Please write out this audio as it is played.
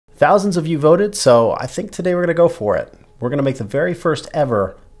Thousands of you voted, so I think today we're going to go for it. We're going to make the very first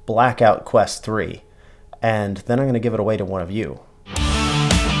ever Blackout Quest 3, and then I'm going to give it away to one of you.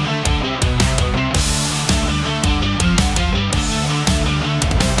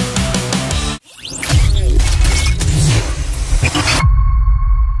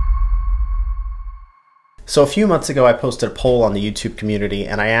 So a few months ago, I posted a poll on the YouTube community,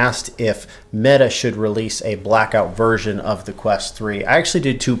 and I asked if Meta should release a blackout version of the Quest 3. I actually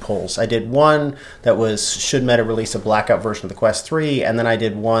did two polls. I did one that was, should Meta release a blackout version of the Quest 3? And then I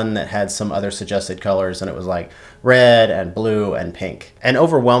did one that had some other suggested colors, and it was like red and blue and pink. And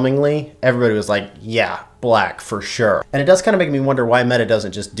overwhelmingly, everybody was like, yeah, black for sure. And it does kind of make me wonder why Meta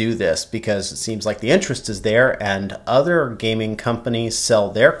doesn't just do this, because it seems like the interest is there and other gaming companies sell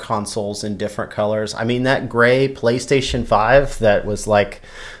their consoles in different colors. I mean, that gray PlayStation 5 that was like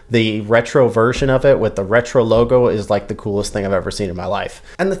the retro version of it with the retro logo is like the coolest thing I've ever seen in my life.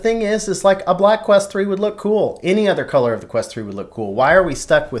 And the thing is like a black Quest 3 would look cool. Any other color of the Quest 3 would look cool. Why are we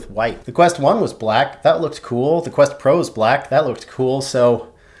stuck with white? The Quest 1 was black, that looked cool. The Quest Pro is black, that looked cool. So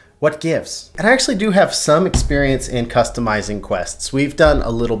what gives? And I actually do have some experience in customizing quests. We've done a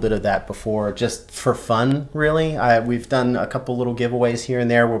little bit of that before, just for fun, really. We've done a couple little giveaways here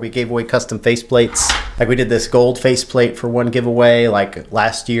and there where we gave away custom faceplates. Like we did this gold faceplate for one giveaway, like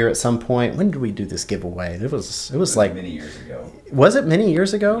last year at some point. When did we do this giveaway? It was like many years ago. Was it many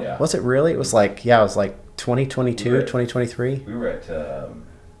years ago? Yeah. Was it really? It was like, yeah, it was like 2022, 2023. We were at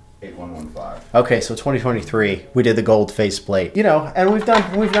 8115. Okay, so 2023, we did the gold faceplate. You know, and we've done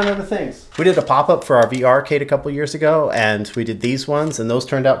other things. We did a pop-up for our VR arcade a couple years ago, and we did these ones, and those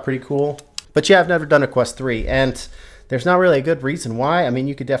turned out pretty cool. But yeah, I've never done a Quest 3, and there's not really a good reason why. I mean,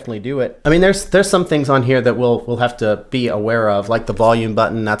 you could definitely do it. I mean, there's some things on here that we'll have to be aware of, like the volume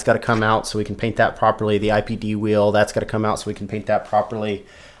button, that's got to come out so we can paint that properly. The IPD wheel, that's got to come out so we can paint that properly.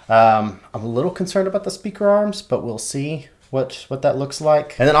 I'm a little concerned about the speaker arms, but we'll see what that looks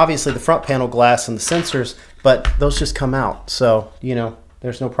like. And then obviously the front panel glass and the sensors, but those just come out. So, you know,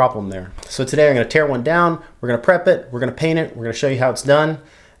 there's no problem there. So today I'm gonna tear one down, we're gonna prep it, we're gonna paint it, we're gonna show you how it's done.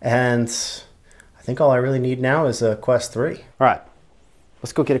 And I think all I really need now is a Quest 3. All right,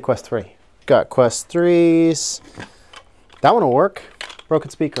 let's go get a Quest 3. Got Quest 3s. That one will work. Broken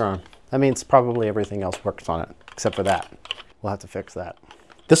speaker arm. That means probably everything else works on it, except for that. We'll have to fix that.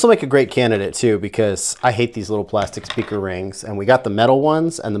 This will make a great candidate too, because I hate these little plastic speaker rings, and we got the metal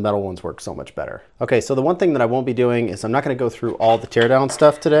ones, and the metal ones work so much better. Okay, so the one thing that I won't be doing is I'm not gonna go through all the teardown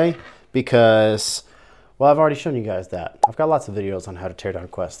stuff today, because, well, I've already shown you guys that. I've got lots of videos on how to tear down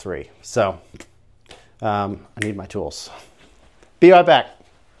Quest 3. So, I need my tools. Be right back.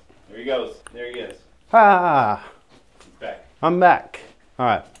 There he goes. There he is. Ah, He's back. I'm back. All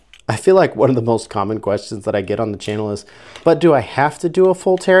right. I feel like one of the most common questions that I get on the channel is, but do I have to do a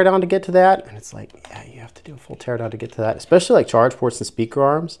full teardown to get to that? And it's like, yeah, you have to do a full teardown to get to that, especially like charge ports and speaker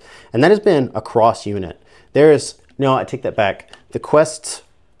arms. And that has been across unit. There is, no, I take that back. The Quest,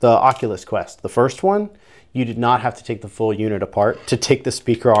 the Oculus Quest, the first one, you did not have to take the full unit apart to take the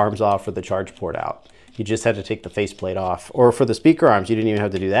speaker arms off or the charge port out. You just had to take the faceplate off. Or for the speaker arms, you didn't even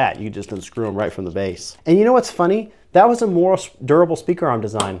have to do that. You just unscrew them right from the base. And you know what's funny? That was a more durable speaker arm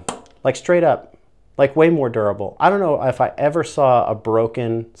design. Like straight up, like way more durable. I don't know if I ever saw a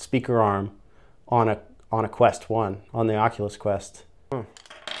broken speaker arm on a Quest 1, on the Oculus Quest.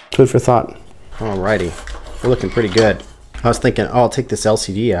 Food for thought. Alrighty, we're looking pretty good. I was thinking, oh, I'll take this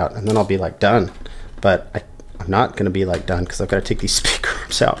LCD out and then I'll be like done. But I'm not gonna be like done because I've got to take these speaker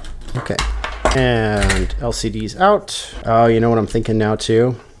arms out. Okay, and LCD's out. Oh, you know what I'm thinking now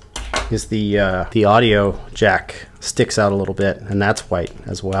too? Is the audio jack sticks out a little bit, and that's white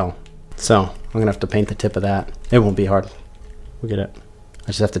as well. So I'm gonna have to paint the tip of that. It won't be hard. We'll get it. I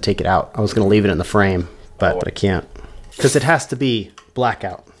just have to take it out. I was gonna leave it in the frame, but I can't. Because it has to be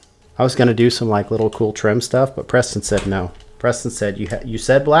blackout. I was gonna do some like little cool trim stuff, but Preston said no. Preston said, you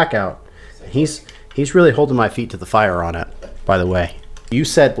said blackout. He's really holding my feet to the fire on it, by the way. You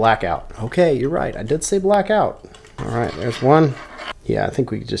said blackout. Okay, you're right. I did say blackout. All right, there's one. Yeah, I think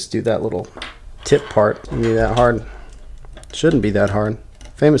we could just do that little tip part. Shouldn't be that hard. Shouldn't be that hard.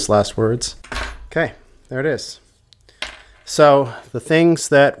 Famous last words. Okay, there it is. So the things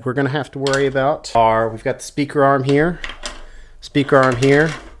that we're gonna have to worry about are, we've got the speaker arm here,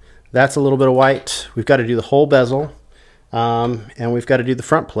 that's a little bit of white. We've got to do the whole bezel, and we've got to do the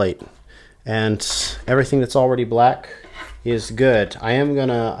front plate. And everything that's already black is good. I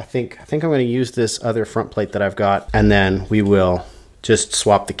think I'm gonna use this other front plate that I've got, and then we will just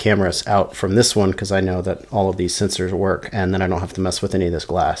swap the cameras out from this one because I know that all of these sensors work, and then I don't have to mess with any of this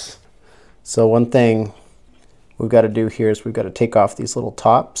glass. So one thing we've got to do here is we've got to take off these little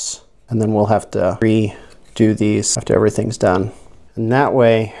tops, and then we'll have to redo these after everything's done. And that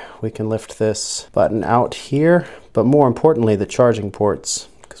way we can lift this button out here, but more importantly, the charging ports,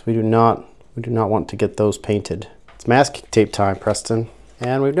 because we do not want to get those painted. It's masking tape time, Preston.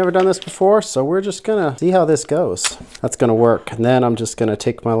 And we've never done this before, so we're just gonna see how this goes. That's gonna work. And then I'm just gonna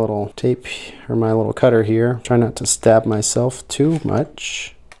take my little tape, or my little cutter here. Try not to stab myself too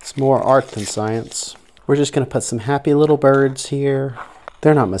much. It's more art than science. We're just gonna put some happy little birds here.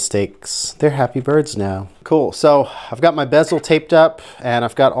 They're not mistakes, they're happy birds now. Cool, so I've got my bezel taped up, and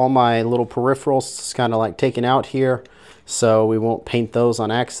I've got all my little peripherals kind of like taken out here, so we won't paint those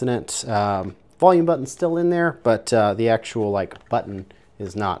on accident. Volume button's still in there, but the actual like button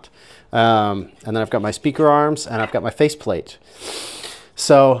is not. And then I've got my speaker arms, and I've got my faceplate.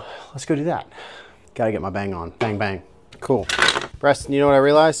 So let's go do that. Gotta get my bang on. Bang, bang. Cool. Preston, you know what I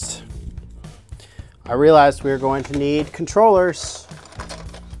realized? I realized we're going to need controllers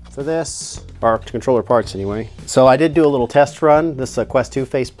for this, or controller parts anyway. So I did do a little test run. This is a Quest 2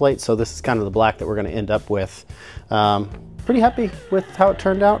 faceplate, so this is kind of the black that we're gonna end up with. Pretty happy with how it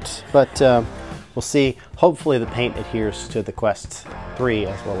turned out, but we'll see. Hopefully the paint adheres to the Quest 3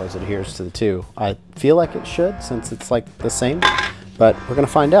 as well as it adheres to the 2. I feel like it should, since it's like the same, but we're gonna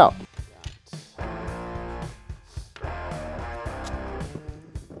find out.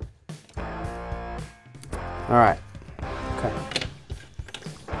 All right, okay.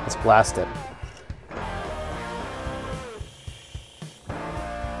 Let's blast it.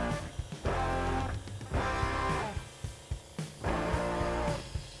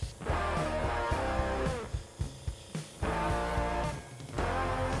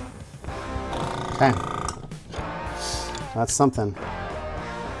 Okay, that's something.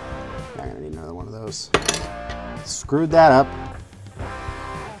 I'm gonna need another one of those. Screwed that up.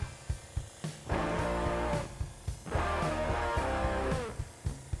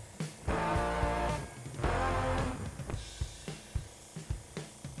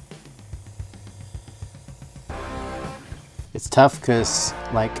 It's tough because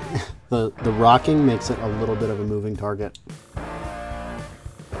like the rocking makes it a little bit of a moving target.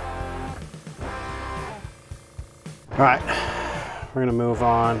 All right, we're gonna move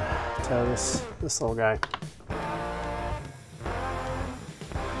on to this little guy.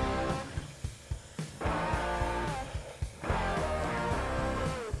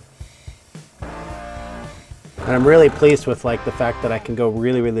 And I'm really pleased with like the fact that I can go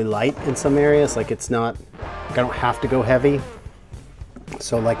really, really light in some areas. Like it's not, like I don't have to go heavy.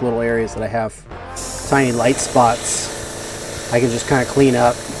 So like little areas that I have tiny light spots, I can just kind of clean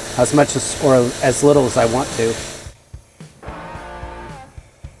up as much as, or as little as I want to.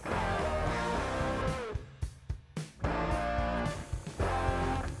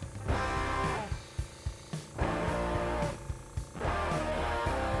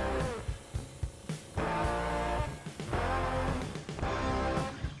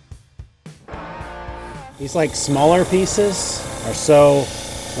 These like smaller pieces are so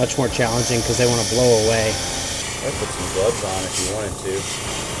much more challenging because they want to blow away. I'd put some gloves on if you wanted to.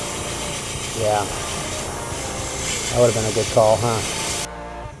 Yeah, that would have been a good call, huh?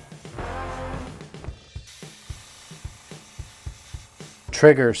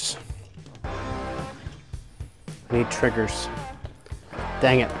 Triggers. I need triggers.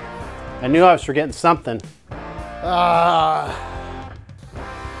 Dang it. I knew I was forgetting something.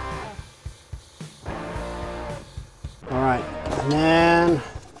 All right, and then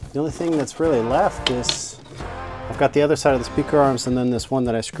the only thing that's really left is I've got the other side of the speaker arms and then this one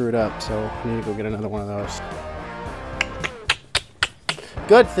that I screwed up, so I need to go get another one of those.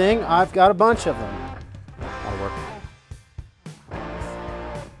 Good thing I've got a bunch of them. That'll work.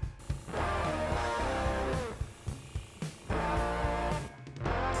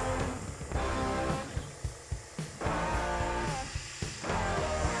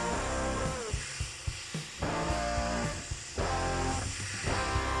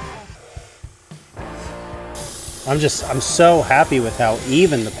 I'm so happy with how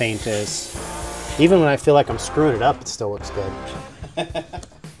even the paint is. Even when I feel like I'm screwing it up, it still looks good.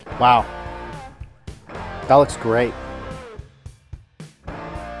 Wow. That looks great.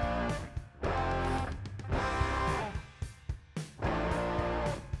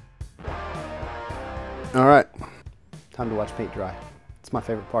 All right, time to watch paint dry. It's my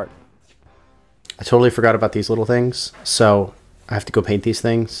favorite part. I totally forgot about these little things, so I have to go paint these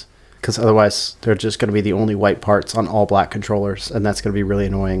things, because otherwise they're just going to be the only white parts on all black controllers, and that's going to be really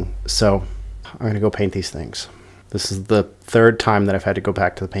annoying. So I'm going to go paint these things. This is the third time that I've had to go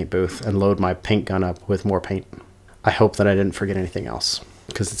back to the paint booth and load my paint gun up with more paint. I hope that I didn't forget anything else,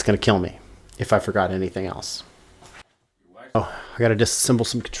 because it's going to kill me if I forgot anything else. Oh, I got to disassemble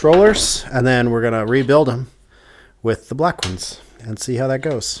some controllers, and then we're going to rebuild them with the black ones and see how that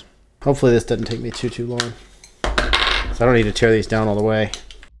goes. Hopefully this doesn't take me too long. So I don't need to tear these down all the way.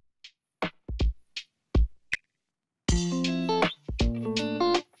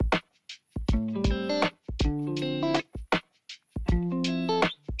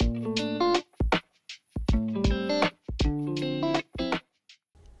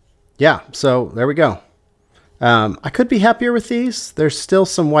 Yeah, so there we go. I could be happier with these. There's still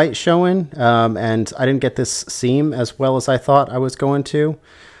some white showing, and I didn't get this seam as well as I thought I was going to.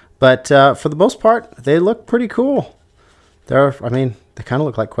 But for the most part, they look pretty cool. I mean, they kind of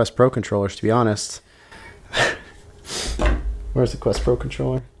look like Quest Pro controllers, to be honest. Where's the Quest Pro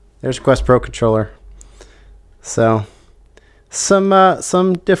controller? There's a Quest Pro controller. So,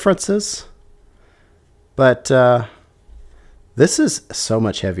 some differences. But this is so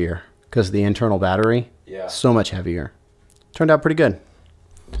much heavier because of the internal battery. Yeah. So much heavier. Turned out pretty good.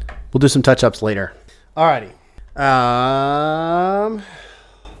 We'll do some touch-ups later. Alrighty.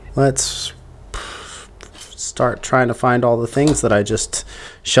 Let's start trying to find all the things that I just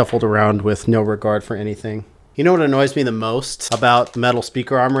shuffled around with no regard for anything. You know what annoys me the most about metal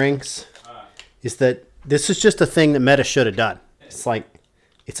speaker arm rings? Is that this is just a thing that Meta should have done. It's like,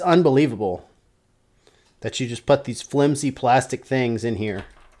 it's unbelievable that you just put these flimsy plastic things in here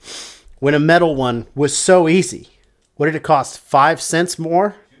when a metal one was so easy. What did it cost? 5 cents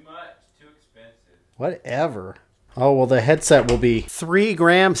more? Too much. Too expensive. Whatever. Oh, well, the headset will be 3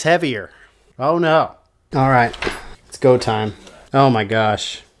 grams heavier. Oh, no. All right. It's go time. Oh, my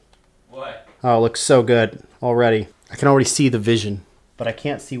gosh. What? Oh, it looks so good already. I can already see the vision, but I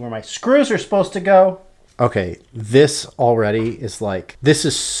can't see where my screws are supposed to go. Okay, this already is like, this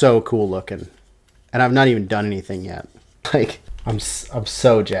is so cool looking. And I've not even done anything yet. Like, I'm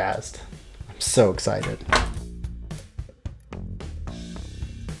so jazzed. I'm so excited.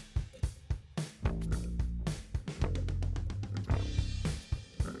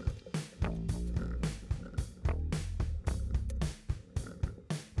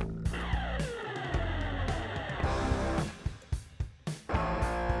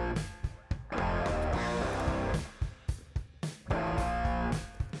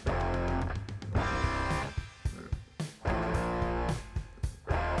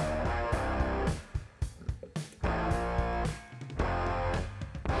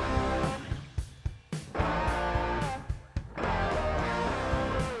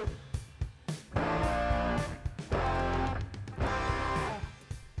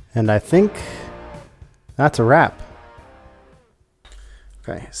 And I think that's a wrap.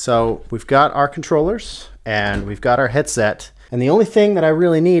 Okay, so we've got our controllers and we've got our headset. And the only thing that I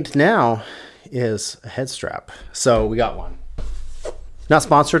really need now is a head strap. So we got one. Not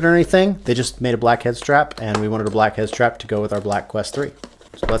sponsored or anything. They just made a black head strap and we wanted a black head strap to go with our Black Quest 3.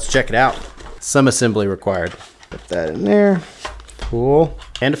 So let's check it out. Some assembly required. Put that in there. Cool.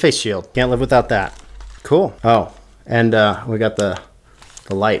 And a face shield. Can't live without that. Cool. Oh, and we got the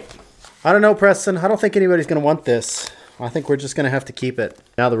light. I don't know, Preston. I don't think anybody's going to want this. I think we're just going to have to keep it.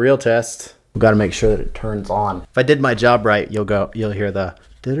 Now the real test. We've got to make sure that it turns on. If I did my job right, you'll hear the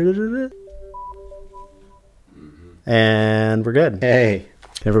and we're good. Hey,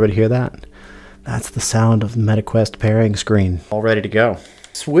 everybody hear that? That's the sound of the MetaQuest pairing screen. All ready to go.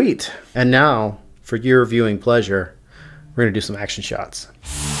 Sweet. And now, for your viewing pleasure, we're going to do some action shots.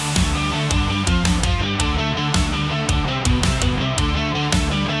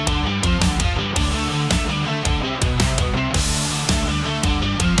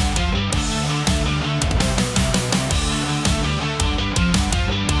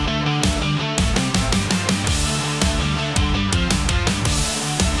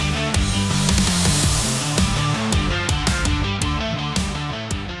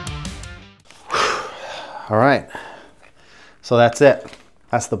 All right, so that's it.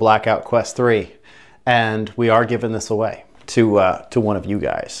 That's the Blackout Quest 3. And we are giving this away to one of you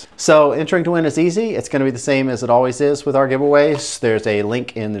guys. So entering to win is easy. It's gonna be the same as it always is with our giveaways. There's a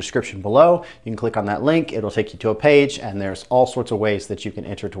link in the description below. You can click on that link. It'll take you to a page and there's all sorts of ways that you can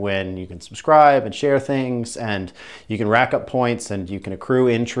enter to win. You can subscribe and share things and you can rack up points and you can accrue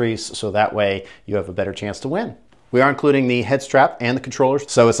entries so that way you have a better chance to win. We are including the head strap and the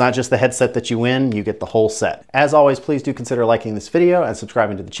controllers, so it's not just the headset that you win, you get the whole set. As always, please do consider liking this video and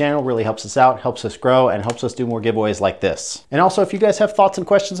subscribing to the channel. It really helps us out, helps us grow, and helps us do more giveaways like this. And also, if you guys have thoughts and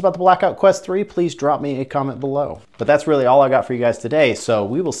questions about the Blackout Quest 3, please drop me a comment below. But that's really all I got for you guys today, so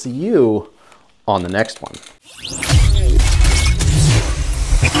we will see you on the next one.